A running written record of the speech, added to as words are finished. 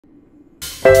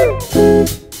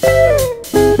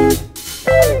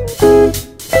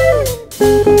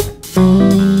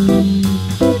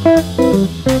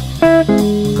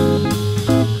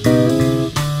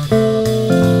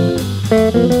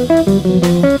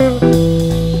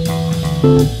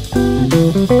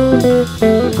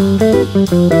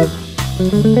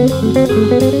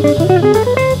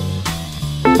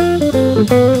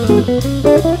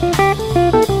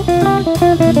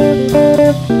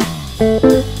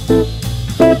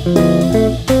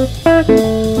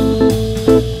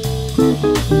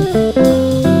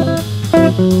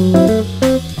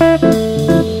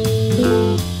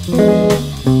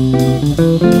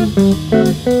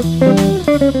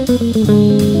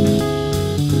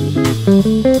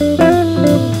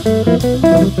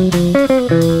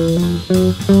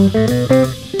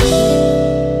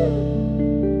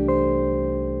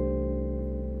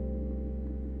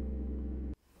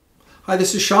Hi,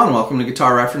 this is Sean. Welcome to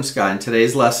Guitar Reference Guide. In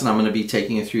today's lesson, I'm going to be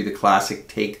taking you through the classic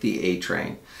Take the A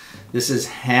Train. This is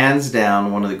hands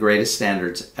down one of the greatest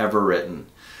standards ever written.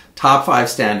 Top 5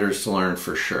 standards to learn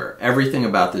for sure. Everything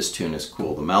about this tune is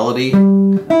cool. The melody,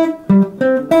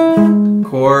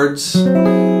 chords,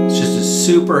 it's just a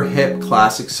super hip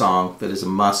classic song that is a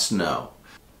must know.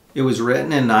 It was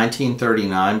written in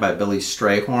 1939 by Billy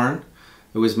Strayhorn.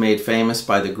 It was made famous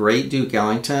by the great Duke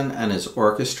Ellington and his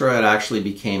orchestra. It actually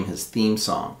became his theme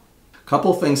song. A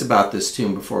couple things about this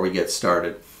tune before we get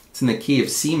started. It's in the key of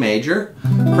C major.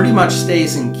 Pretty much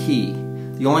stays in key.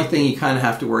 The only thing you kind of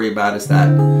have to worry about is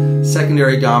that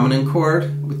secondary dominant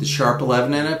chord with the sharp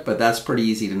 11 in it, but that's pretty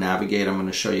easy to navigate. I'm going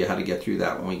to show you how to get through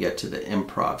that when we get to the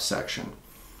improv section.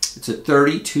 It's a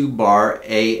 32 bar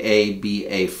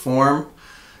AABA form.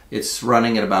 It's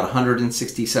running at about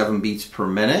 167 beats per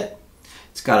minute.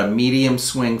 It's got a medium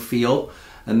swing feel,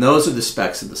 and those are the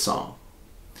specs of the song.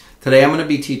 Today I'm going to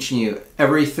be teaching you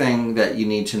everything that you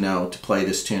need to know to play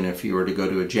this tune. If you were to go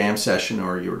to a jam session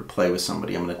or you were to play with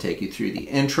somebody, I'm going to take you through the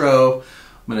intro,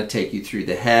 I'm going to take you through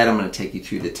the head, I'm going to take you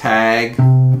through the tag.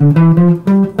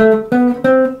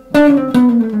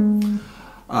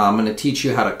 I'm going to teach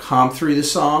you how to comp through the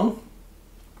song,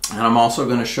 and I'm also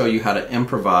going to show you how to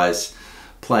improvise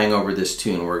playing over this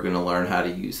tune. We're going to learn how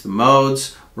to use the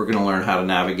modes. We're going to learn how to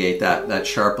navigate that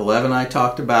sharp 11 I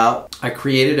talked about. I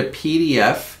created a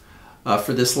PDF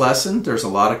for this lesson. There's a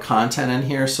lot of content in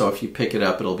here, so if you pick it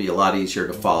up, it'll be a lot easier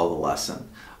to follow the lesson.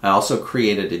 I also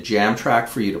created a jam track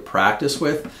for you to practice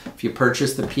with. If you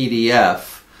purchase the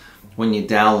PDF, when you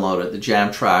download it, the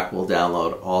jam track will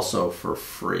download also for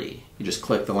free. You just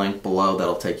click the link below,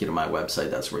 that'll take you to my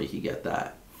website. That's where you can get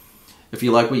that. If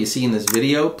you like what you see in this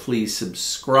video, please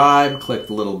subscribe, click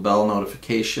the little bell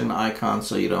notification icon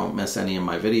so you don't miss any of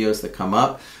my videos that come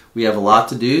up. We have a lot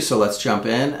to do, so let's jump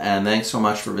in, and thanks so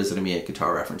much for visiting me at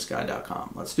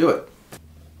guitarreferenceguide.com. Let's do it.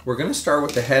 We're going to start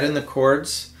with the head and the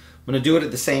chords. I'm going to do it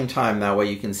at the same time, that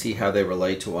way you can see how they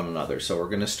relate to one another. So we're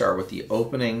going to start with the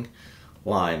opening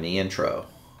line, the intro.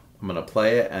 I'm going to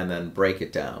play it and then break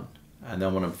it down. And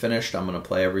then when I'm finished, I'm going to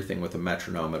play everything with a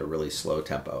metronome at a really slow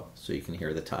tempo so you can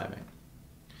hear the timing.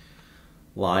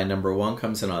 Line number 1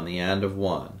 comes in on the end of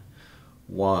 1.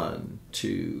 1,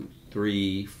 2,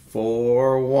 3,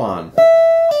 4, 1.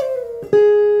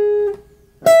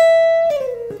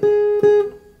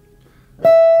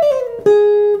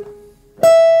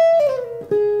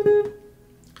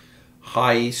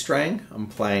 High E string, I'm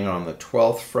playing on the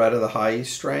 12th fret of the high E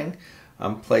string.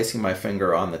 I'm placing my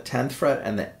finger on the 10th fret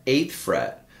and the 8th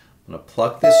fret. I'm going to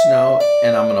pluck this note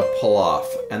and I'm going to pull off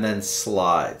and then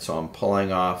slide. So I'm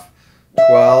pulling off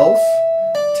 12,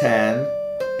 10,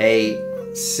 8,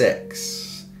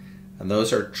 6. And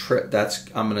those are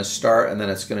I'm going to start, and then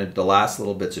it's going to, the last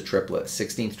little bit's a triplet,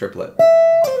 16th triplet.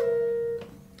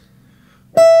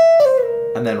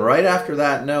 And then right after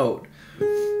that note,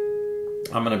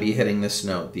 I'm going to be hitting this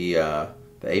note, the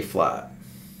A flat.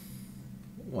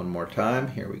 One more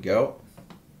time, here we go.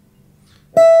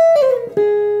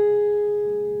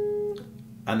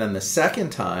 And then the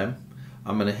second time,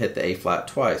 I'm going to hit the A flat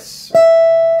twice.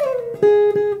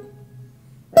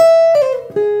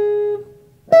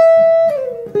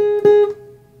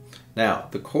 Now,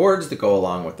 the chords that go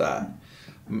along with that.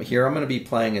 Here I'm going to be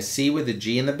playing a C with a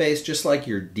G in the bass, just like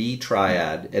your D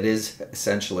triad. It is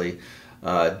essentially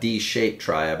a D-shaped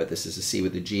triad, but this is a C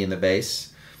with a G in the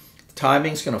bass. The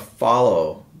timing's going to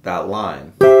follow that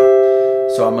line.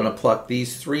 So I'm going to pluck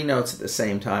these 3 notes at the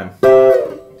same time.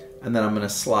 And then I'm going to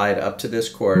slide up to this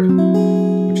chord,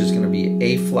 which is going to be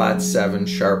A flat 7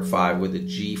 sharp 5 with a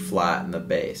G flat in the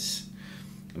bass.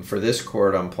 And for this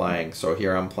chord I'm playing, so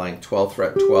here I'm playing 12th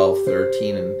fret, 12,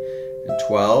 13, and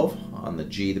 12 on the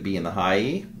G, the B, and the high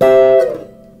E.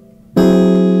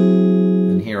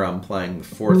 I'm playing the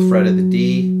 4th fret of the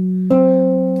D,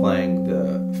 playing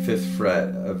the 5th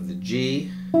fret of the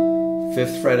G,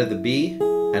 5th fret of the B,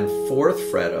 and 4th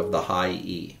fret of the high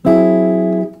E.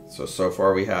 So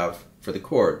far we have, for the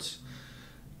chords,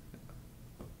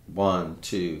 1,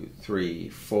 2, 3,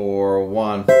 4,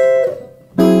 1.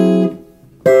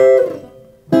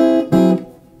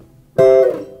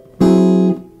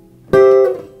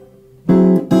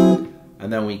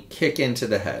 And then we kick into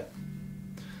the head.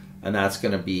 And that's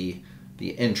going to be the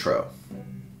intro.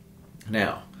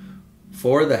 Now,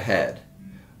 for the head,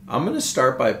 I'm going to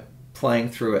start by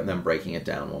playing through it and then breaking it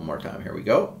down one more time. Here we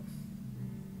go.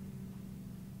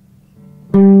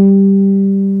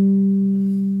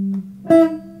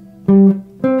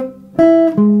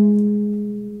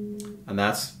 And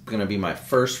that's going to be my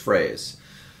first phrase.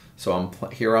 So I'm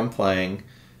playing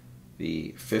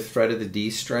the 5th fret of the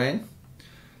D string,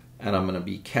 and I'm going to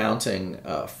be counting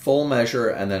full measure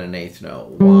and then an 8th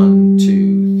note. 1,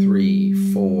 2, 3,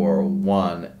 4,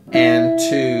 1, and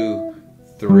 2,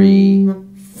 3,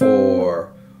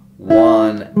 4,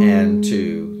 1, and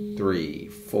 2, 3,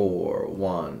 4,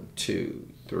 1, 2,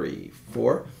 3,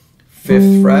 4.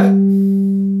 5th fret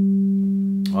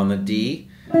on the D,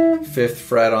 5th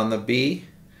fret on the B,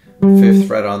 5th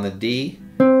fret on the D,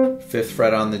 5th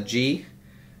fret on the G,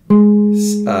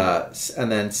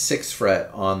 and then 6th fret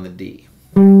on the D.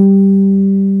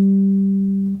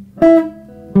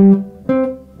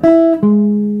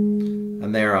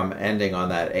 And there I'm ending on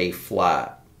that A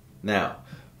flat. Now,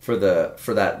 for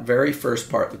that very first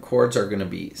part, the chords are going to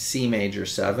be C major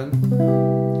 7.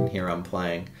 And here I'm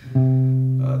playing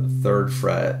the 3rd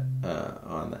fret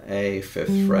on the A,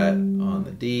 5th fret on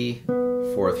the D,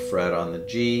 4th fret on the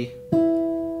G,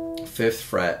 5th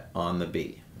fret on the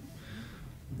B.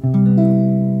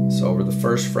 So over the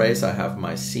first phrase I have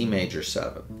my C major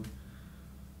 7.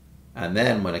 And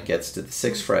then when it gets to the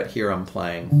 6th fret here, I'm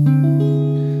playing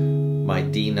my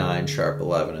D9 sharp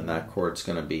 11, and that chord's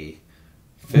going to be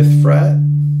 5th fret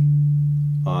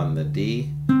on the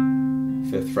D,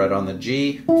 5th fret on the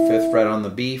G, 5th fret on the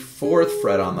B, 4th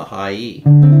fret on the high E.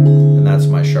 And that's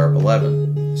my sharp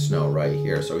 11, this note right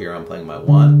here. So here I'm playing my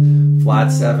 1, flat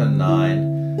 7, 9,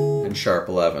 and sharp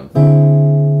 11.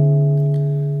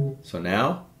 So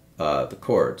now the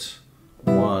chords.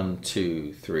 1,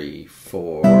 2, 3,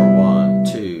 4, 1,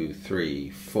 2, 3,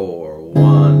 4,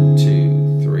 1,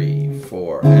 2, 3,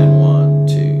 4, and 1,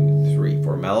 2, 3,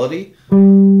 4. Melody.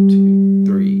 2,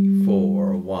 3,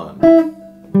 4, 1.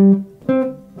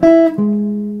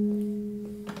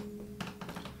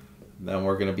 Then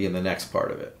we're going to be in the next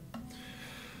part of it.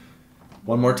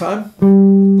 One more time, a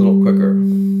little quicker.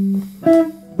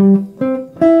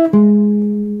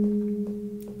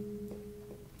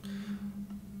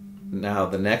 Now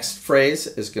the next phrase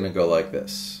is going to go like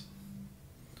this.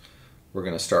 We're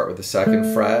going to start with the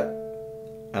 2nd fret,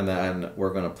 and then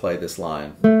we're going to play this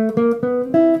line.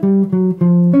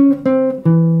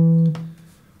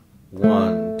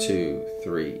 1, 2,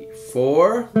 3,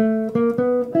 4.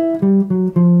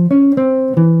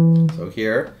 So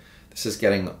here, this is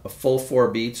getting a full 4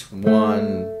 beats.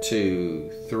 1,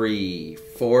 2, 3,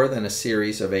 4, then a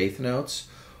series of 8th notes.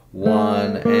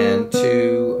 1 and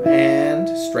 2 and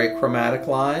straight chromatic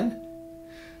line,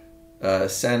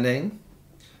 ascending,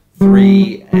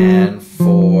 3 and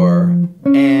 4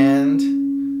 and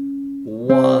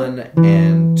 1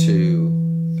 and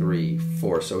 2, 3,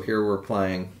 4. So here we're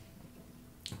playing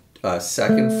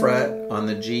 2nd fret on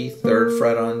the G, 3rd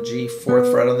fret on G,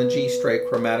 4th fret on the G, straight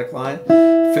chromatic line,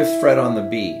 5th fret on the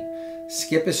B.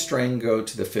 Skip a string, go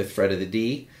to the 5th fret of the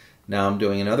D. Now I'm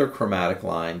doing another chromatic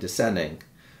line, descending.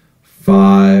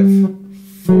 5,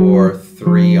 4,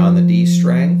 3 on the D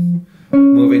string,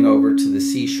 moving over to the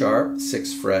C sharp,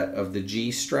 6th fret of the G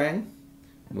string,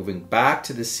 moving back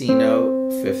to the C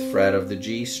note, 5th fret of the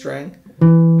G string,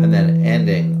 and then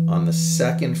ending on the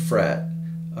 2nd fret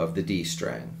of the D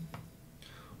string.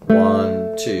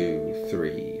 1, 2,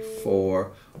 3,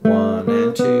 4, 1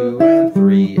 and 2 and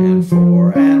 3 and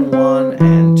 4 and 1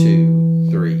 and 2,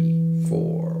 3,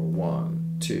 4,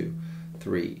 1, 2,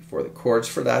 3 for the chords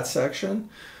for that section.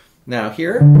 Now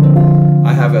here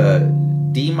I have a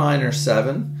D minor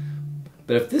 7,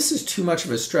 but if this is too much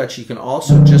of a stretch, you can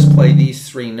also just play these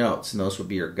 3 notes, and those would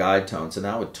be your guide tones, and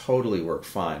that would totally work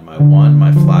fine. My 1,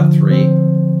 my flat 3,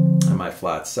 and my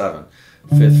flat 7.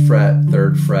 5th fret,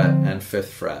 3rd fret, and 5th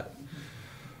fret.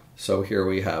 So here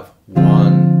we have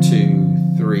 1,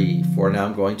 2, 3, 4. Now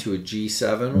I'm going to a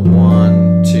G7.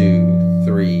 1, 2,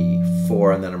 3,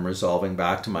 4, and then I'm resolving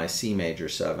back to my C major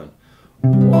 7.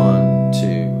 1,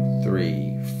 2,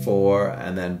 3, 4,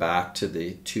 and then back to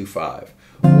the 2, 5.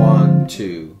 1,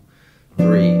 2,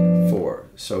 3, 4.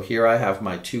 So here I have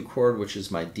my 2 chord, which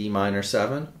is my D minor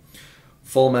 7.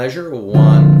 Full measure,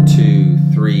 1, 2,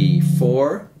 3,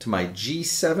 4 to my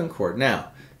G7 chord.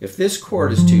 Now, if this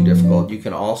chord is too difficult, you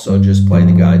can also just play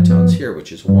the guide tones here,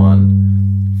 which is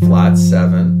 1, flat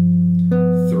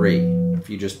 7, 3. If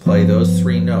you just play those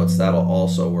 3 notes, that'll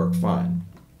also work fine.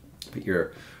 Put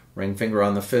your ring finger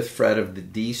on the 5th fret of the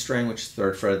D string, which is the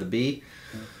 3rd fret of the B,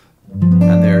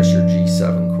 and there's your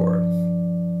G7 chord.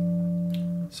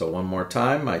 So one more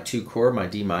time, my 2 chord, my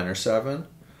D minor 7.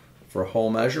 For a whole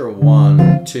measure,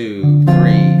 1, 2,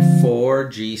 3, 4,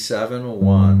 G7,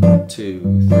 1,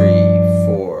 2, 3,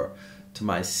 4. To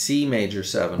my C major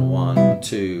 7, 1,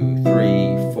 2,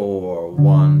 3, 4,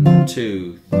 1,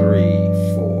 2, 3,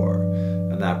 4.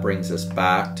 And that brings us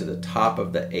back to the top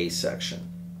of the A section.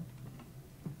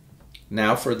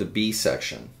 Now for the B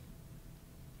section.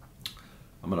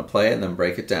 I'm going to play it and then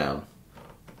break it down.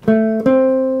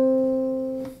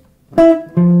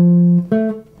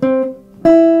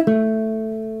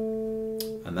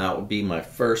 And that will be my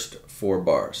first 4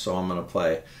 bars. So I'm going to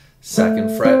play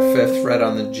 2nd fret, 5th fret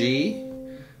on the G,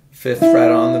 5th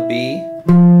fret on the B,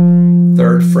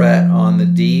 3rd fret on the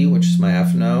D, which is my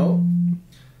F note,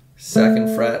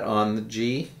 2nd fret on the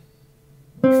G,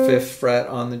 5th fret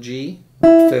on the G,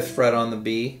 5th fret on the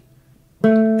B,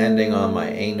 ending on my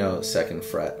A note, 2nd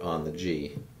fret on the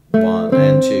G. 1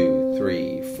 and 2,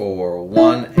 3, 4,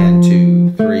 1 and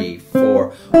 2, 3,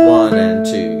 4, 1 and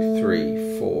 2,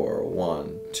 3, 4,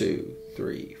 1, 2,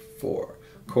 3, 4.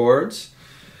 Chords.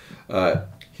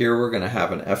 Here we're going to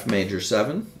have an F major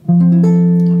 7.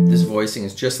 This voicing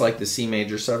is just like the C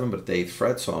major 7, but at the 8th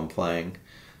fret, so I'm playing,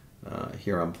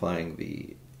 here I'm playing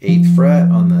the 8th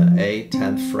fret on the A,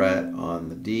 10th fret on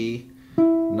the D,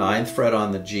 9th fret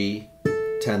on the G,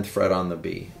 10th fret on the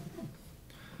B.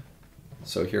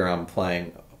 So here I'm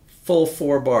playing full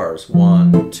 4 bars.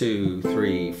 1, 2,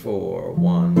 3, 4,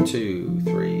 1, 2,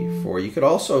 3, 4. You could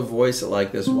also voice it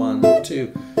like this. 1,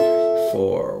 2,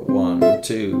 4, 1,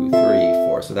 2, 3,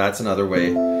 4. So that's another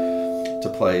way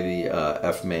to play the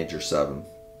F major 7.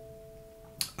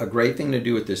 A great thing to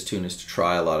do with this tune is to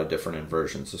try a lot of different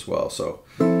inversions as well. So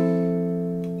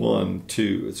 1,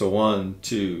 2, it's a 1,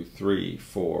 2, 3,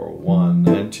 4, 1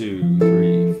 and 2,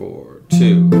 3, 4,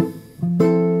 2,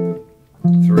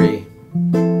 3.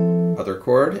 Other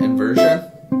chord inversion.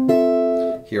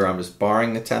 Here I'm just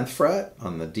barring the 10th fret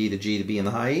on the D, the G, the B, and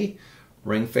the high E.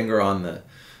 Ring finger on the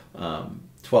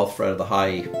 12th fret of the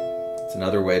high E. It's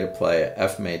another way to play a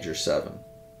F major 7.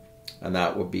 And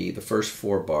that would be the first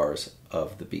 4 bars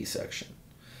of the B section.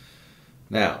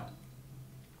 Now,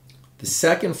 the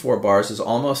second 4 bars is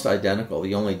almost identical.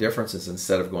 The only difference is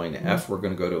instead of going to F, we're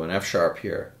going to go to an F sharp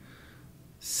here.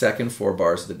 Second 4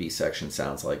 bars of the B section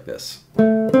sounds like this.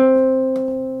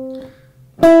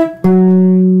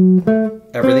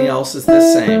 Everything else is the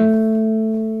same.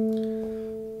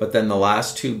 But then the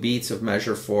last 2 beats of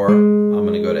measure 4, I'm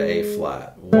going to go to A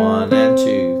flat. 1 and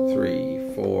 2,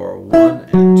 3, 4, 1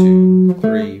 and 2,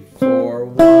 3, 4,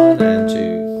 1 and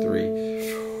 2,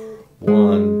 3,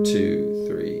 1, 2,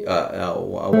 3,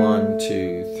 1,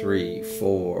 2, 3,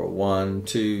 4, 1,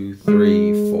 2,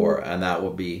 3, 4, and that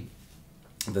will be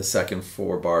the second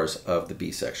 4 bars of the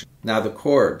B section. Now the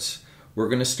chords, we're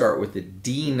going to start with the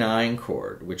D9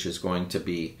 chord, which is going to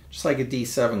be just like a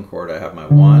D7 chord. I have my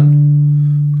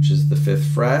 1, which is the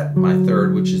 5th fret, my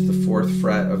 3rd, which is the 4th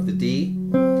fret of the D,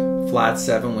 flat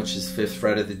 7, which is 5th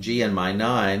fret of the G, and my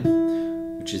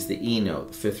 9, which is the E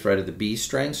note, the 5th fret of the B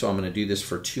string. So I'm going to do this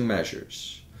for 2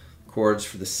 measures. Chords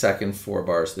for the second 4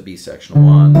 bars of the B section.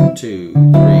 1, 2, 3,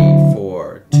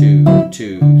 4, 2,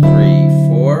 2, 3,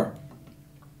 4.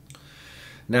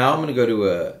 Now I'm going to go to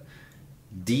a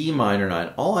D minor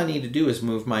 9. All I need to do is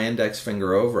move my index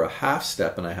finger over a half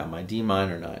step and I have my D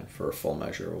minor 9 for a full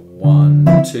measure. 1,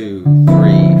 2, 3,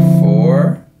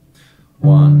 4.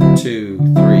 1, 2,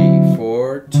 3,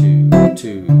 4. 2,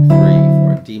 2, 3,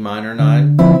 4. D minor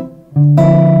 9.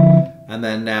 And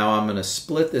then now I'm going to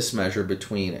split this measure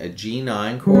between a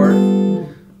G9 chord and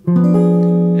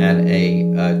a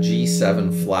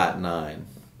G7 flat 9.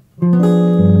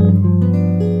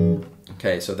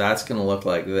 Okay, so that's going to look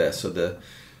like this. So the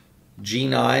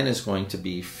G9 is going to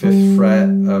be 5th fret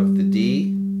of the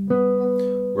D.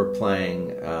 We're playing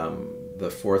the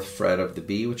 4th fret of the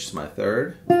B, which is my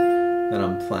 3rd. Then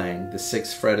I'm playing the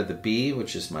 6th fret of the B,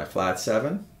 which is my flat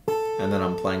 7. And then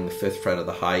I'm playing the 5th fret of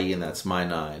the high E, and that's my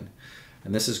 9.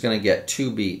 And this is going to get 2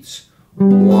 beats.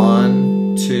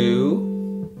 1,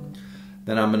 2.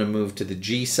 Then I'm going to move to the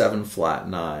G7 flat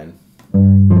 9.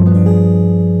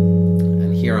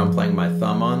 Here I'm playing my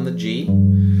thumb on the G.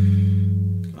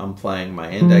 I'm playing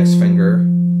my index finger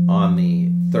on the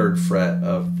fret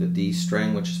of the D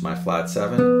string, which is my flat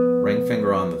 7, ring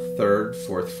finger on the 3rd,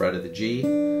 4th fret of the G,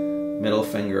 middle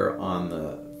finger on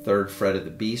the 3rd fret of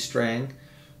the B string,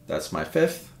 that's my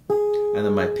 5th, and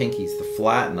then my pinky's the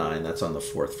flat 9, that's on the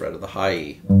 4th fret of the high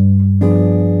E.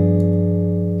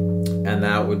 And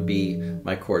that would be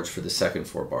my chords for the second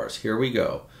 4 bars. Here we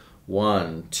go.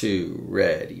 1, 2,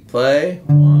 ready, play.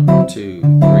 1, 2, 3,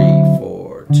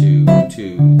 4, 2,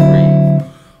 2, 3.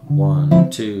 1,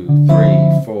 2,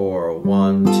 3, 4,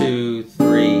 1, 2,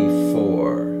 3,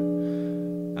 4.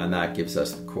 And that gives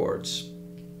us the chords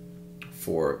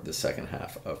for the second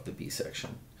half of the B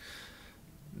section.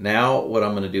 Now what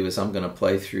I'm going to do is I'm going to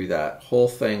play through that whole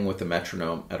thing with the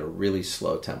metronome at a really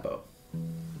slow tempo.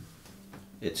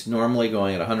 It's normally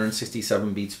going at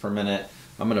 167 beats per minute.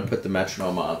 I'm going to put the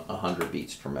metronome on 100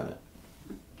 beats per minute.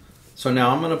 So now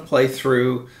I'm going to play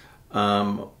through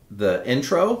the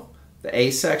intro, the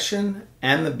A section,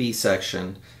 and the B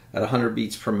section at 100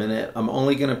 beats per minute. I'm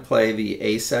only going to play the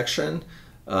A section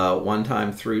one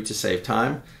time through to save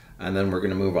time, and then we're going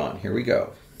to move on. Here we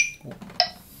go.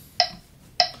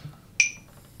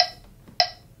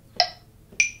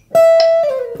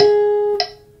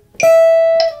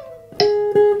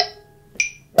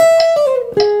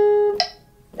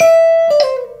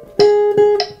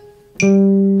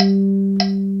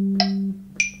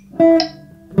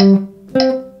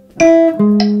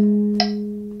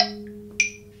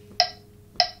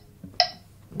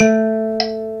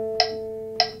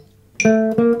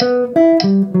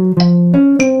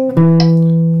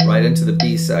 Right into the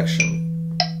B section.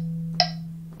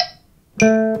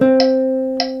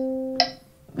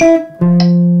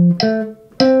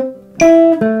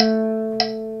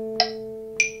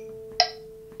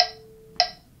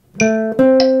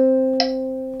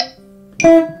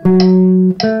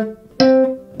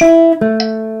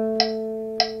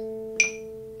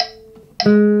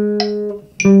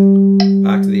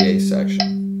 Back to the A section.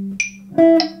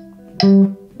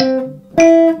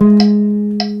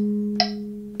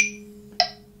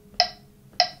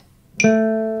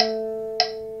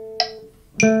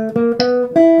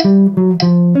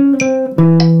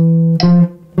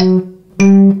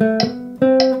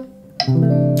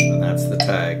 And that's the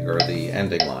tag, or the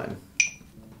ending line.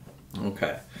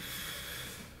 Okay.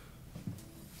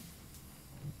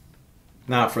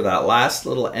 Now for that last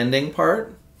little ending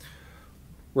part,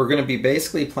 we're going to be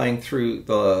basically playing through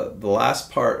the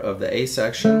last part of the A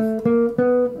section,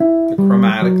 the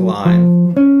chromatic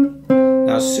line.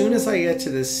 Now as soon as I get to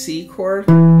this C chord,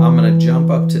 I'm going to jump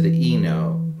up to the E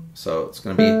note. So it's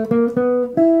going to be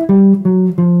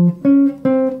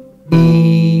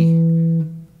E,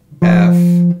 F,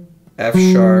 F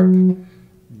sharp,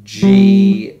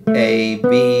 G, A,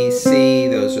 B, C.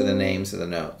 Those are the names of the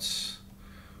notes.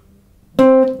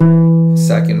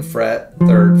 2nd fret,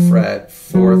 3rd fret,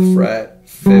 4th fret,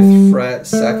 5th fret,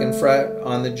 2nd fret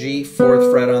on the G,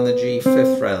 4th fret on the G,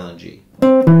 5th fret on the G.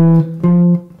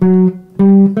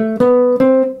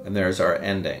 And there's our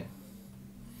ending.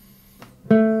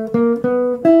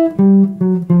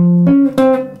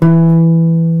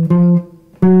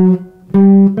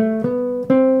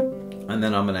 And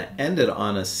then I'm going to end it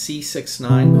on a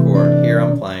C6-9 chord. Here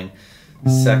I'm playing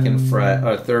 2nd fret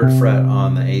or 3rd fret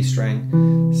on the A string,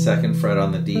 2nd fret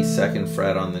on the D, 2nd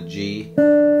fret on the G,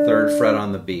 3rd fret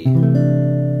on the B.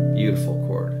 Beautiful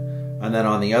chord. And then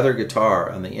on the other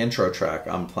guitar, on the intro track,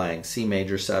 I'm playing C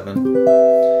major 7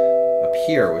 up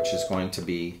here, which is going to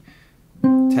be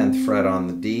 10th fret on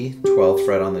the D, 12th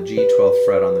fret on the G, 12th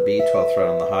fret on the B, 12th fret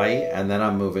on the high E, and then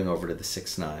I'm moving over to the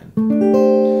 6-9,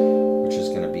 which is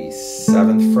going to be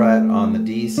 7th fret on the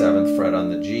D, 7th fret on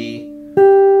the G,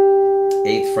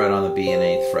 8th fret on the B, and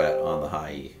 8th fret on the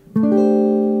high E.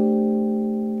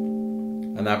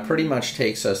 And that pretty much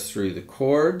takes us through the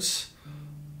chords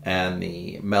and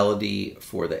the melody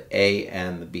for the A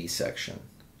and the B section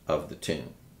of the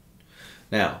tune.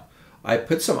 Now, I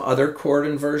put some other chord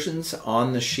inversions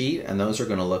on the sheet, and those are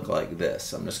going to look like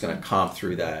this. I'm just going to comp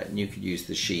through that, and you could use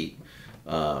the sheet,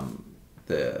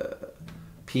 the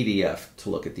PDF,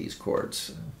 to look at these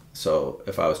chords. So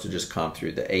if I was to just comp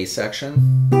through the A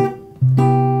section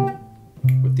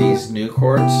with these new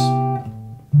chords,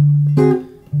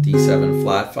 D7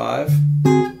 flat 5,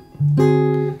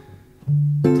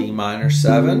 D minor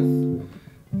 7,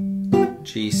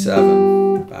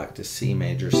 G7, back to C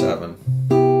major 7,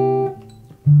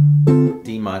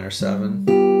 D minor 7,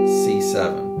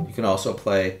 C7. You can also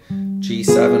play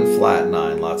G7 flat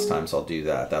 9. Lots of times I'll do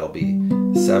that. That'll be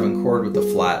the 7 chord with the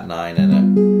flat 9 in it.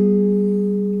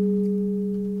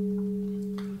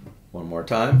 One more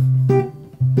time.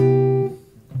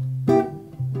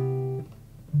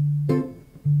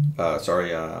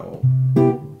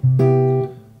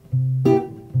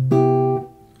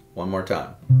 one more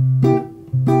time.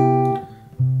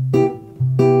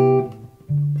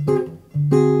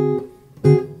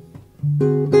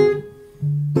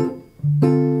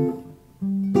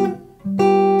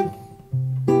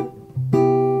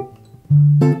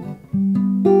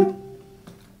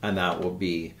 And that will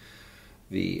be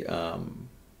the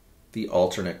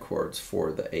alternate chords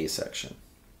for the A section.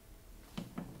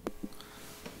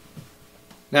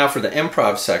 Now for the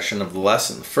improv section of the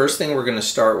lesson, the first thing we're going to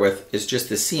start with is just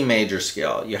the C major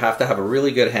scale. You have to have a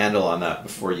really good handle on that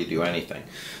before you do anything.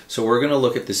 So we're going to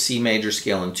look at the C major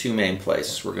scale in two main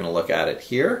places. We're going to look at it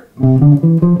here, and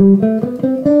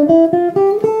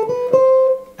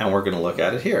we're going to look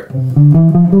at it here.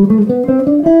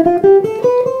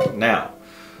 Now,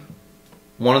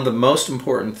 one of the most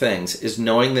important things is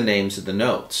knowing the names of the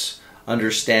notes.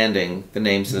 Understanding the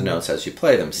names of the notes as you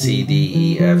play them. C, D,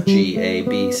 E, F, G, A,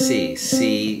 B, C.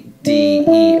 C, D,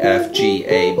 E, F, G,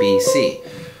 A, B, C.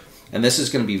 And this is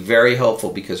going to be very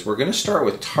helpful because we're going to start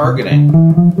with targeting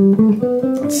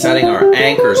and setting our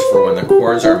anchors for when the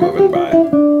chords are moving by.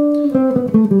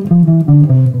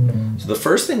 So the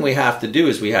first thing we have to do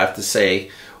is we have to say,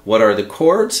 what are the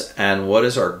chords and what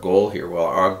is our goal here? Well,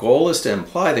 our goal is to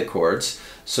imply the chords.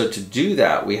 So to do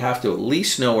that, we have to at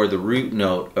least know where the root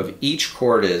note of each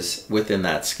chord is within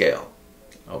that scale.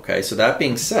 Okay, so that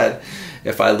being said,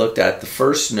 if I looked at the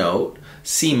first note,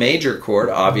 C major chord,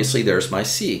 obviously there's my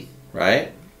C,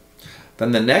 right?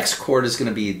 Then the next chord is going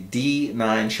to be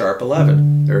D9 sharp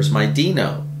 11. There's my D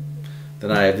note.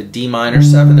 Then I have a D minor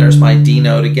 7. There's my D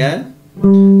note again.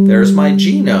 There's my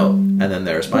G note. And then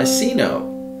there's my C note.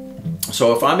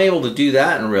 So if I'm able to do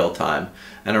that in real time,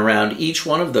 and around each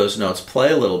one of those notes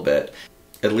play a little bit,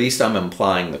 at least I'm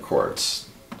implying the chords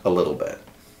a little bit.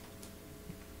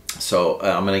 So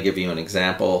I'm going to give you an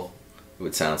example. It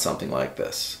would sound something like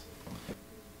this.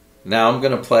 Now I'm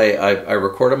going to play, I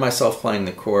recorded myself playing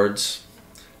the chords,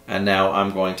 and now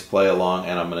I'm going to play along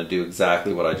and I'm going to do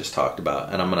exactly what I just talked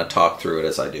about, and I'm going to talk through it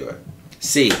as I do it.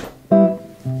 C.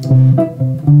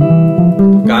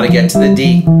 Got to get to the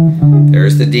D.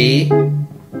 There's the D.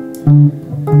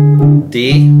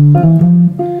 D,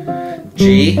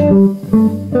 G,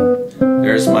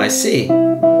 there's my C.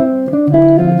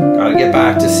 Gotta get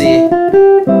back to C.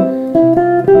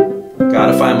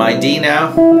 Gotta find my D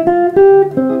now.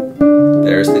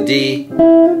 There's the D,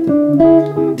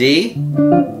 D,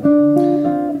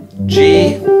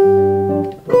 G,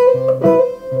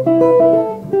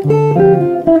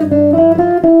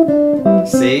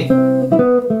 C.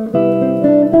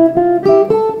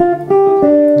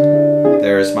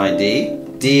 There's my D,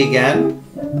 D again,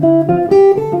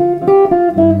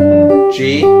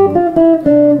 G,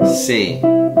 C,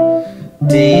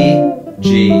 D,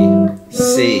 G,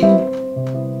 C.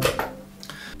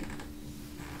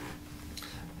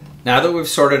 Now that we've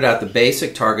sorted out the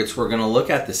basic targets, we're going to look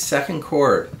at the second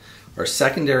chord, or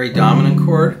secondary dominant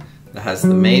chord, that has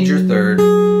the major third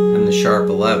and the sharp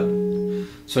 11.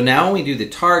 So now when we do the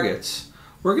targets,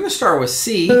 we're going to start with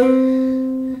C,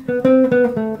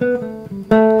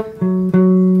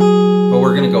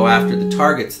 we're going to go after the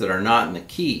targets that are not in the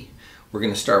key. We're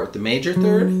going to start with the major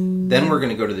third, then we're going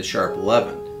to go to the sharp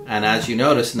 11. And as you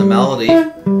notice in the melody,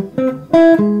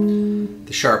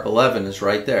 the sharp 11 is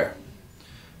right there.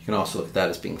 You can also look at that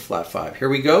as being flat 5. Here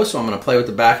we go, so I'm going to play with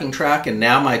the backing track, and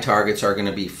now my targets are going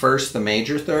to be first the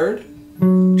major third,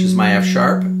 which is my F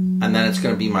sharp, and then it's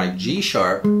going to be my G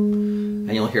sharp,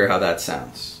 and you'll hear how that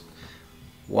sounds.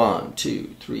 1,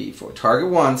 2, 3, 4. Target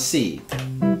 1, C.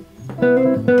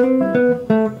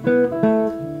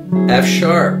 F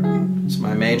sharp is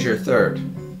my major third.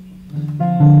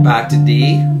 Back to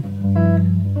D,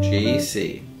 G,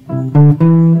 C.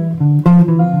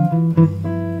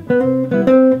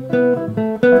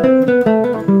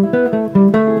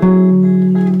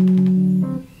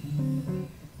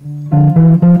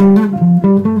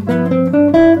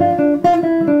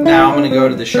 Now I'm going to go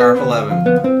to the sharp 11.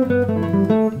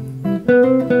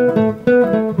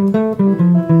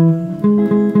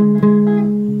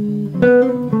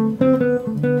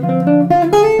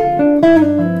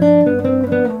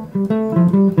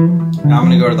 Now I'm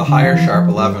going to go to the higher sharp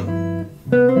 11.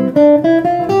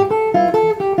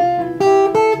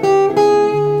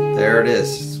 There it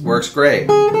is. Works great.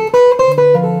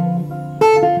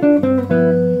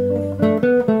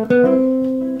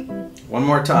 One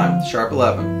more time. Sharp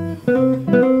 11.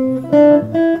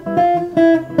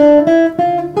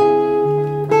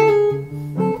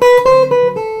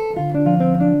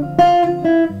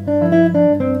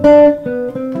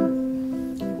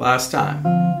 Last time.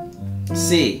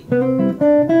 C.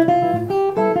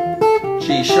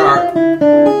 G sharp,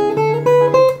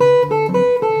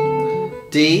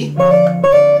 D,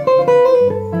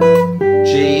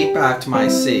 G, back to my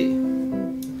C.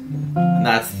 And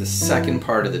that's the second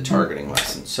part of the targeting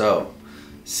lesson. So,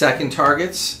 second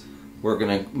targets, we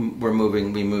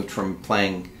moved from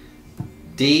playing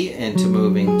D into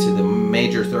moving to the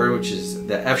major third, which is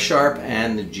the F sharp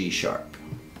and the G sharp.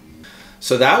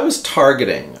 So that was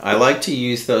targeting. I like to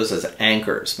use those as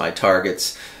anchors, my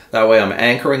targets. That way I'm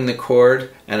anchoring the chord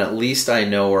and at least I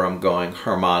know where I'm going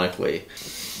harmonically.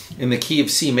 In the key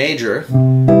of C major,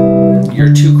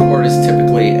 your 2 chord is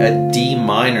typically a D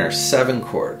minor 7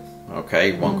 chord.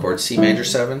 Okay, 1 chord C major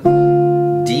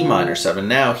 7, D minor 7.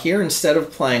 Now here, instead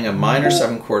of playing a minor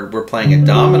 7 chord, we're playing a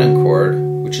dominant chord,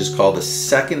 which is called a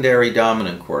secondary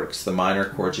dominant chord, because the minor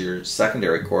chords are your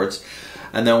secondary chords.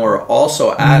 And then we're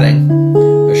also adding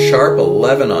a sharp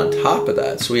 11 on top of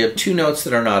that. So we have 2 notes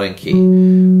that are not in key.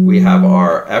 We have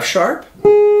our F sharp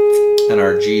and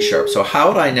our G sharp. So how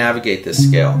would I navigate this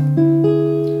scale?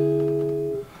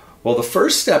 Well, the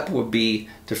first step would be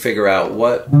to figure out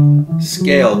what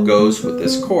scale goes with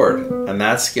this chord. And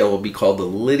that scale will be called the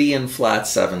Lydian flat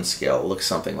 7 scale. It looks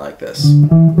something like this.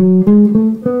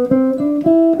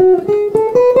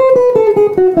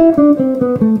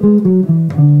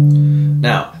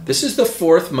 Now, this is the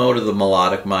 4th mode of the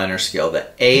melodic minor scale, the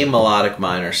A melodic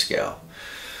minor scale.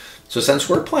 So since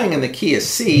we're playing in the key of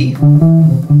C,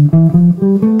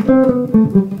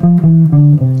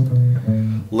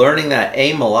 learning that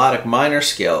A melodic minor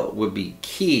scale would be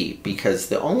key, because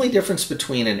the only difference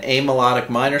between an A melodic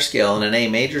minor scale and an A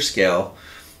major scale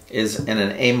is in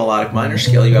an A melodic minor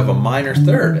scale you have a minor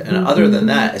third, and other than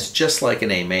that it's just like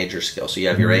an A major scale. So you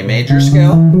have your A major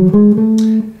scale.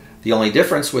 The only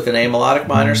difference with an A melodic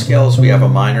minor scale is we have a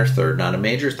minor third, not a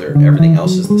major third. Everything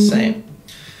else is the same.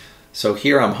 So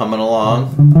here I'm humming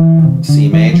along, C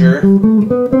major.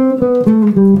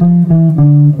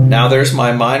 Now there's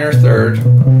my minor third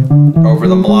over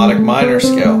the melodic minor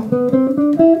scale.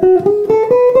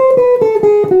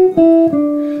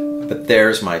 But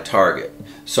there's my target.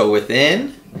 So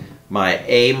within my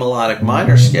A melodic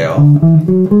minor scale,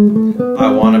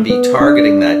 I want to be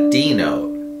targeting that D note.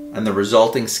 And the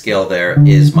resulting scale there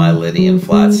is my Lydian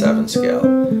flat 7 scale,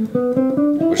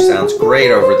 which sounds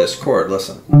great over this chord.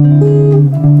 Listen.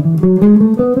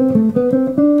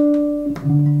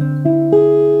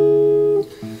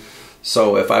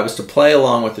 So if I was to play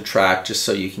along with the track, just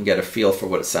so you can get a feel for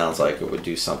what it sounds like, it would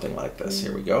do something like this.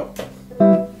 Here we go.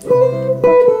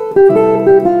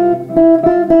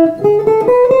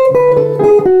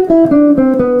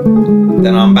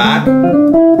 Then I'm back.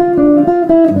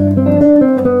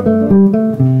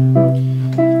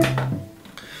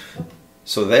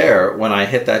 So there, when I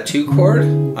hit that 2 chord,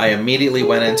 I immediately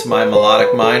went into my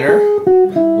melodic minor,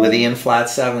 Lydian flat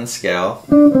 7 scale,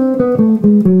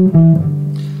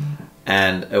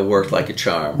 and it worked like a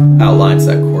charm. Outlines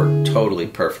that chord totally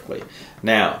perfectly.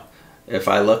 Now, if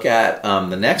I look at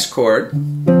the next chord,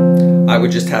 I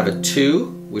would just have a 2,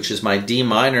 which is my D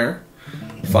minor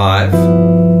 5,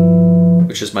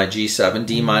 which is my G7,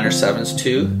 D minor 7's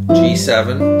 2,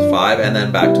 G7, 5, and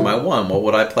then back to my 1. What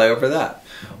would I play over that?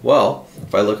 Well,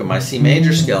 if I look at my C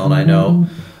major scale and I know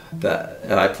that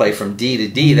I play from D to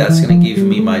D, that's going to give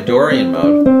me my Dorian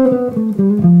mode.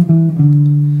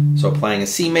 So playing a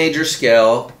C major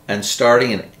scale and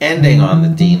starting and ending on the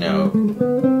D note,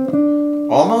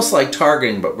 almost like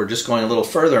targeting, but we're just going a little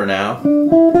further now,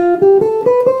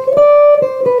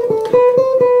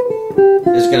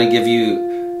 is going to give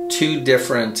you 2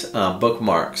 different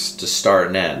bookmarks to start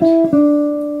and end.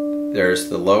 There's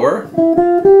the lower,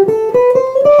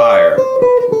 higher.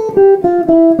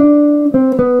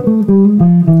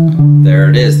 There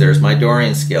it is. There's my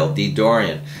Dorian scale, D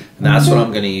Dorian. And that's what I'm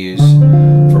going to use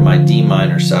for my D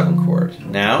minor 7 chord.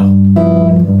 Now, I'm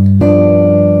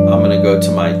going to go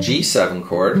to my G7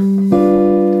 chord.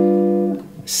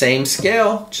 Same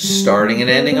scale, just starting and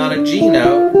ending on a G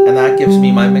note, and that gives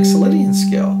me my Mixolydian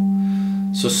scale.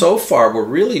 So far we're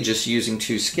really just using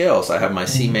 2 scales. I have my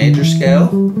C major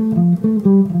scale,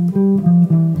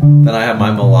 then I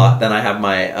have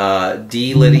my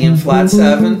D Lydian flat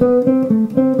 7,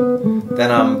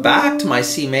 then I'm back to my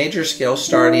C major scale,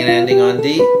 starting and ending on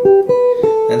D,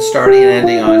 then starting and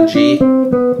ending on G,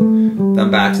 then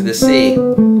back to the C.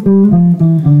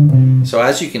 So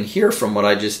as you can hear from what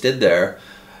I just did there,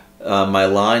 my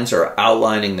lines are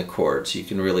outlining the chords. You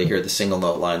can really hear the single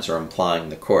note lines are implying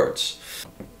the chords.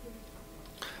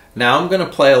 Now I'm going to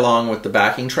play along with the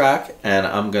backing track, and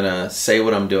I'm going to say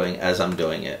what I'm doing as I'm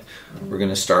doing it. We're going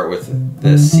to start with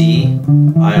the C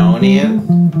Ionian,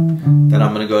 then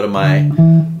I'm going to go to my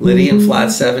Lydian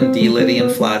flat 7, D Lydian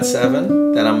flat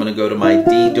 7. Then I'm going to go to my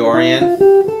D Dorian.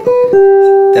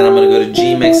 Then I'm going to go to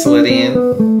G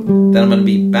Mixolydian. Then I'm going to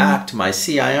be back to my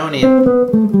C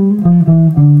Ionian.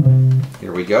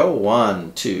 Here we go.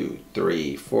 1, 2,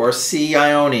 3, 4. C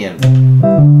Ionian.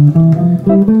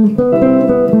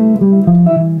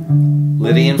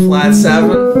 Lydian flat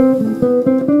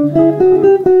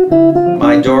 7.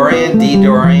 My Dorian, D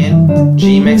Dorian,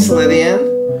 G Mixolydian.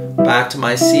 Back to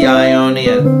my C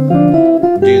Ionian.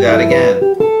 Do that again.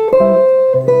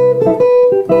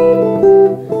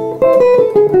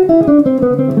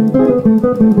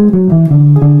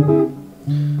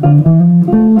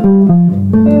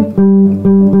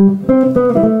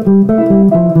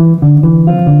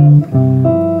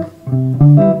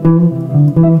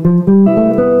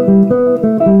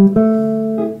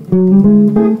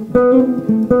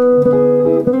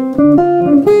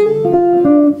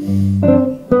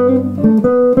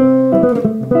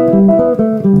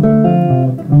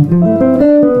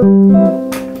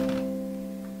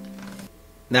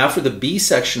 Now for the B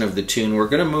section of the tune, we're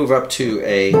going to move up to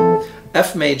a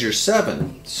F major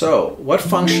 7. So what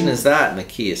function is that in the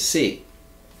key of C?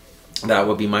 That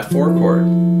would be my 4 chord.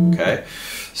 Okay,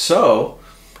 so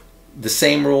the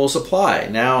same rules apply.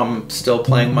 Now I'm still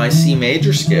playing my C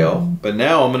major scale, but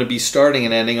now I'm going to be starting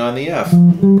and ending on the F.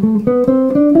 And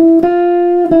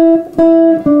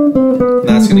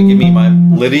that's going to give me my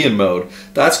Lydian mode.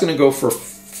 That's going to go for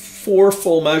 4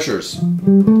 full measures.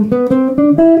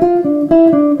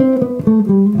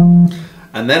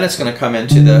 And then it's going to come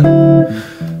into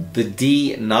the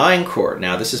D9 chord.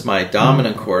 Now this is my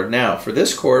dominant chord. Now for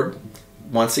this chord,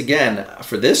 once again,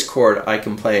 for this chord I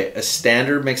can play a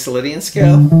standard Mixolydian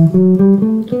scale,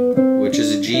 which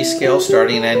is a G scale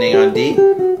starting and ending on D,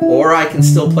 or I can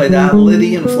still play that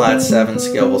Lydian flat 7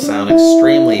 scale. Will sound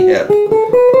extremely hip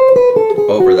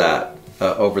over that,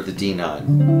 over the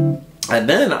D9. And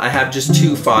then I have just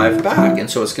 2 5 back,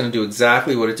 and so it's going to do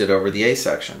exactly what it did over the A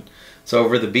section. So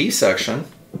over the B section,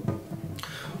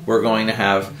 we're going to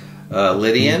have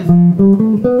Lydian,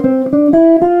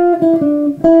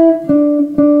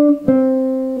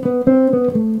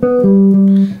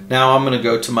 now I'm going to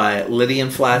go to my Lydian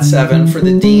flat 7 for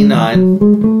the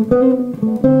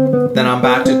D9, then I'm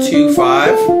back to 2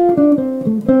 5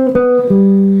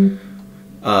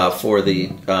 for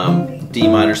the D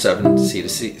minor 7 C to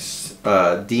C,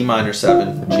 D minor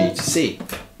 7 G to C.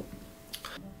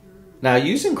 Now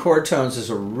using chord tones is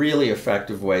a really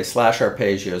effective way, slash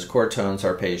arpeggios, chord tones,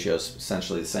 arpeggios,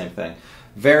 essentially the same thing.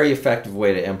 Very effective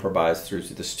way to improvise through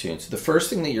this tune. So the first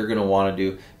thing that you're going to want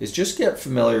to do is just get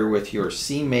familiar with your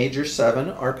C major 7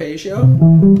 arpeggio,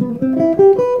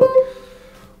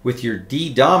 with your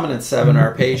D dominant 7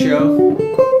 arpeggio,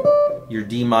 your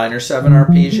D minor 7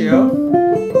 arpeggio,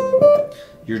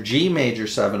 your G major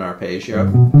 7 arpeggio,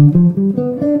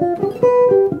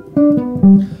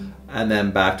 and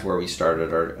then back to where we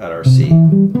started at our C.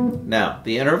 Now,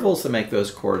 the intervals that make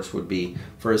those chords would be,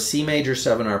 for a C major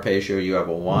 7 arpeggio, you have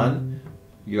a 1,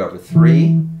 you have a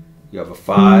 3, you have a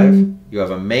 5, you have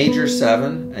a major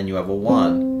 7, and you have a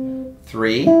 1.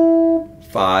 3,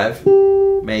 5,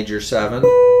 major 7,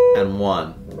 and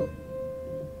 1.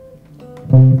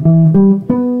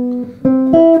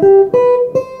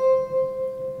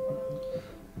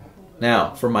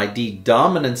 Now, for my D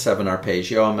dominant 7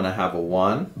 arpeggio, I'm going to have a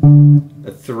 1,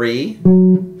 a 3,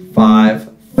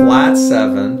 5, flat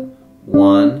 7,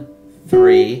 1,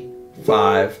 3,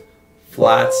 5,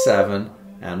 flat 7,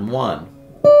 and 1.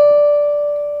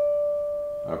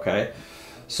 Okay?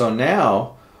 So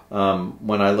now,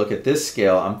 when I look at this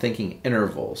scale, I'm thinking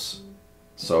intervals.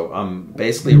 So I'm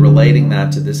basically relating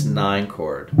that to this 9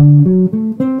 chord.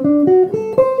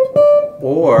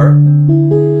 Or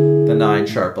the 9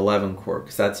 sharp 11 chord,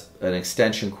 because that's an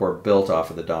extension chord built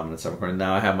off of the dominant 7 chord. And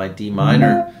now I have my D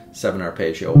minor 7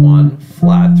 arpeggio, 1,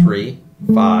 flat 3,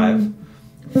 5,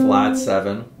 flat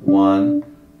 7, 1,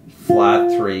 flat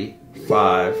 3,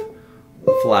 5,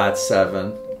 flat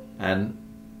 7, and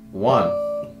 1.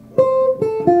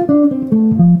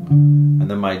 And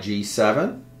then my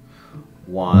G7,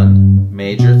 1,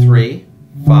 major 3,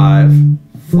 5,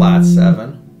 flat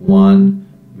 7, 1,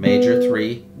 major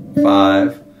 3,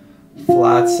 5,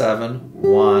 flat 7,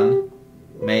 1,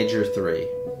 major 3.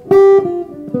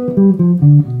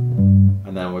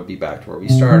 And then we'd be back to where we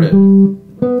started.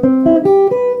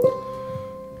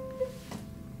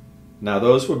 Now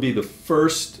those would be the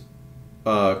first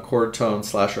chord tone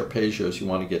slash arpeggios you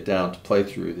want to get down to play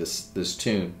through this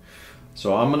tune.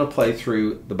 So I'm going to play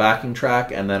through the backing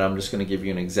track, and then I'm just going to give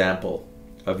you an example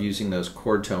of using those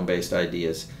chord tone based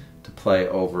ideas to play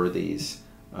over these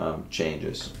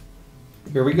changes.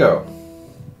 Here we go.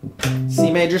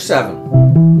 C major 7.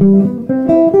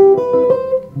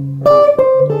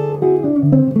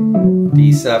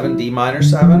 D7, D minor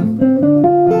 7,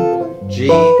 G,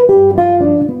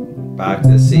 back to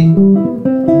the C.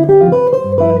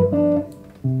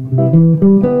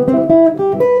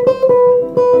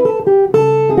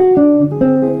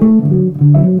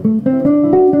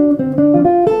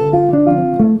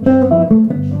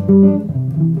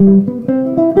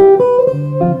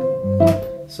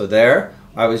 So there,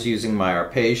 I was using my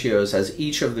arpeggios as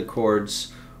each of the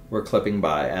chords were clipping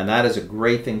by, and that is a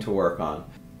great thing to work on.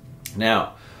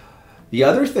 Now, the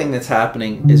other thing that's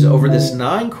happening is over this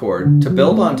 9 chord, to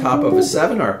build on top of a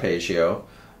 7 arpeggio,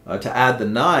 to add the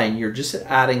 9, you're just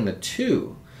adding the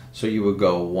 2. So you would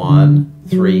go 1,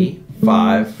 3,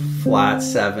 5, flat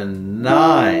 7,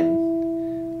 9,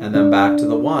 and then back to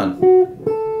the 1.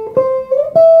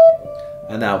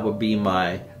 And that would be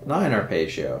my 9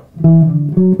 arpeggio.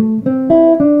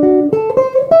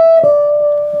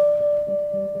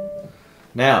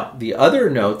 Now, the other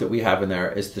note that we have in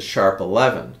there is the sharp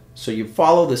 11. So you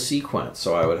follow the sequence.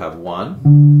 So I would have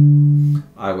 1,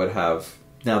 I would have,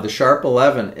 now the sharp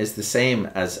 11 is the same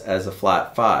as a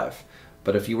flat 5.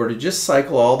 But if you were to just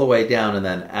cycle all the way down and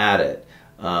then add it,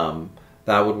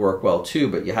 that would work well too,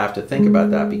 but you have to think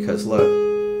about that because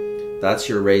look, that's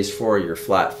your raised 4, your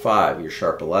flat 5, your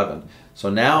sharp 11. So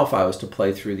now if I was to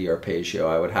play through the arpeggio,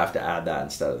 I would have to add that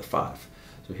instead of the 5.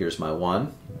 So here's my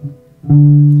 1.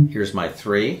 Here's my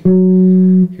 3,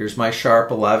 here's my sharp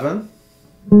 11,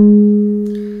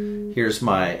 here's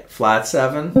my flat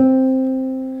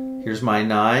 7, here's my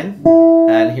 9,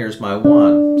 and here's my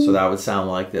 1. So that would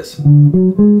sound like this.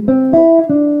 And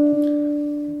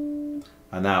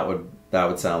that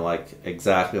would sound like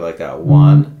exactly like that.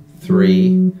 1,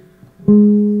 3,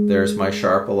 there's my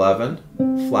sharp 11,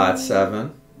 flat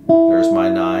 7, there's my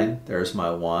 9, there's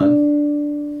my 1.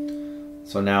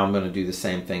 So now I'm going to do the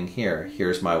same thing here.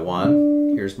 Here's my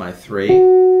 1, here's my 3,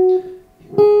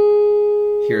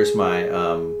 here's my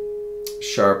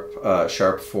sharp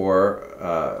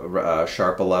 4,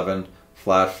 sharp 11,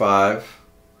 flat 5.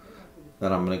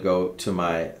 Then I'm going to go to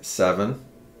my 7.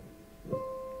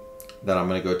 Then I'm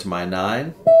going to go to my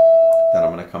 9. Then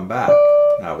I'm going to come back.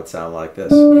 That would sound like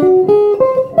this. And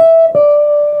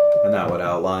that would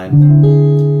outline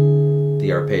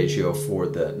the arpeggio for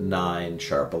the 9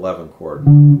 sharp 11 chord.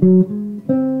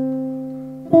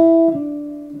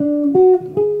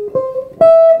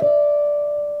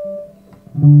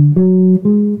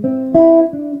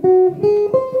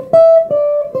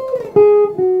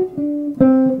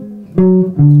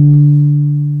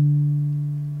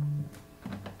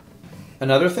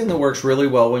 Another thing that works really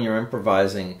well when you're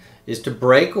improvising is to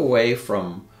break away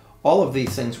from all of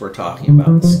these things we're talking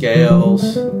about, the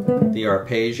scales, the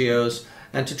arpeggios,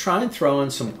 and to try and throw in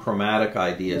some chromatic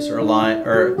ideas or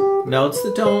notes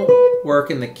that don't work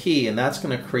in the key, and that's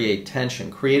going to create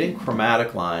tension. Creating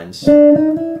chromatic lines is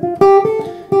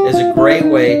a great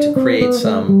way to create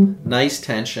some nice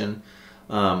tension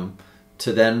to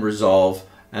then resolve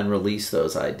and release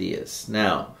those ideas.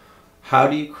 Now, how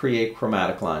do you create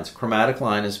chromatic lines? A chromatic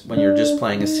line is when you're just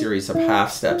playing a series of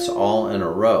half steps all in a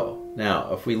row.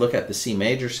 Now, if we look at the C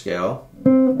major scale,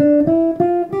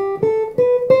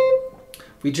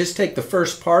 if we just take the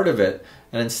first part of it,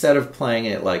 and instead of playing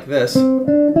it like this,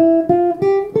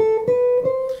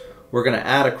 we're going to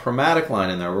add a chromatic line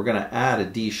in there. We're going to add a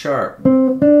D sharp.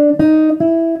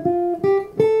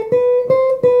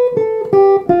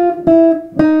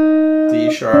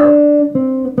 D sharp.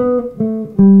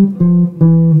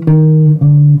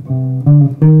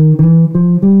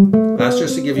 That's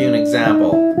just to give you an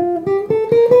example.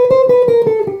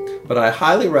 But I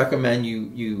highly recommend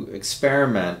you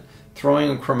experiment throwing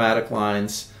in chromatic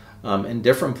lines in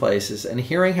different places and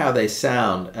hearing how they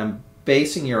sound and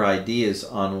basing your ideas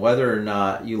on whether or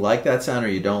not you like that sound or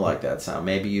you don't like that sound.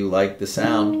 Maybe you like the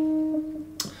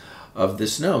sound of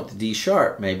this note, the D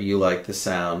sharp. Maybe you like the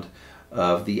sound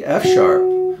of the F sharp,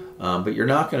 but you're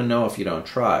not going to know if you don't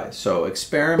try. So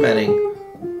experimenting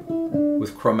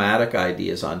with chromatic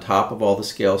ideas on top of all the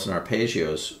scales and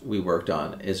arpeggios we worked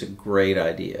on is a great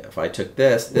idea. If I took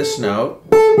this note,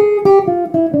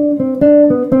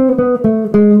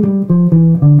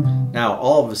 now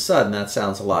all of a sudden that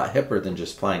sounds a lot hipper than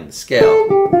just playing the scale,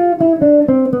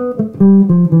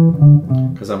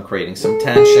 because I'm creating some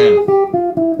tension.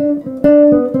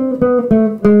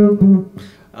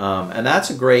 And that's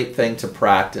a great thing to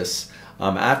practice.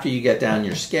 After you get down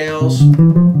your scales,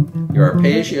 your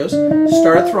arpeggios,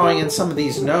 start throwing in some of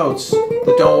these notes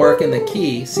that don't work in the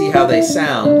key, see how they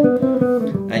sound,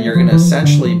 and you're going to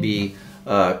essentially be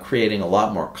creating a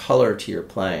lot more color to your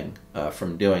playing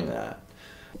from doing that.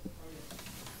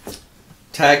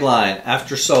 Tagline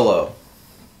after solo.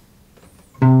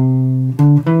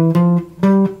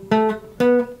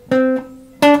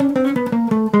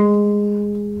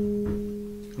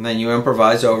 And then you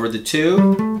improvise over the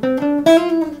 2,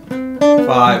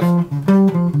 5,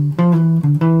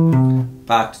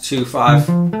 back to 2, 5,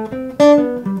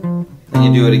 then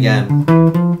you do it again.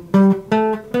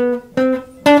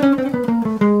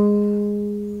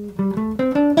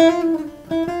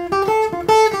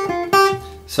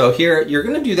 So here, you're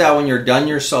going to do that when you're done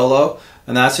your solo,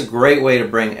 and that's a great way to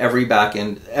bring everybody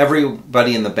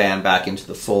in the band back into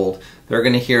the fold. They're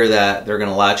going to hear that, they're going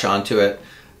to latch onto it,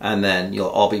 and then you'll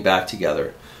all be back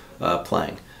together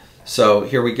playing. So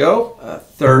here we go.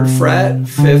 3rd fret,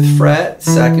 5th fret,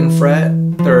 2nd fret,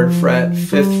 3rd fret,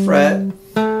 5th fret,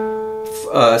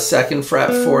 2nd fret,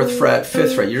 4th fret,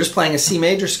 5th fret. You're just playing a C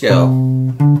major scale.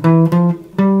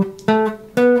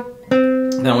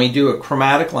 Then we do a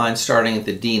chromatic line starting at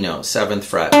the D note, 7th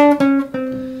fret.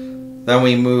 Then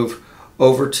we move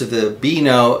over to the B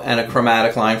note and a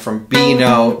chromatic line from B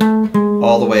note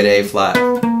all the way to A flat.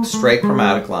 Straight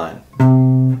chromatic line.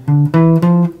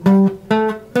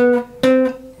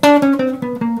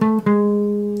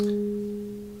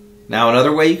 Now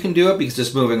another way you can do it, because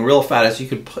it's moving real fast,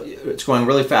 it's going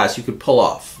really fast, you could pull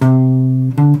off.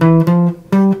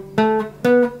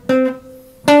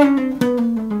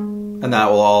 And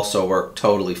that will also work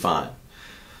totally fine.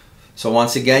 So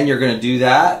once again, you're going to do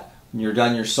that when you're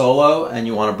done your solo, and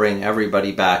you want to bring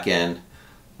everybody back in,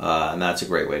 and that's a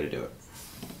great way to do it.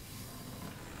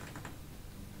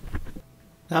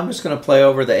 Now I'm just going to play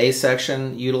over the A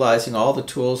section, utilizing all the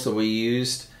tools that we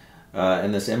used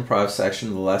in this improv section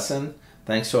of the lesson.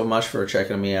 Thanks so much for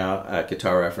checking me out at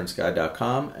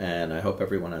guitarreferenceguide.com, and I hope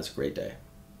everyone has a great day.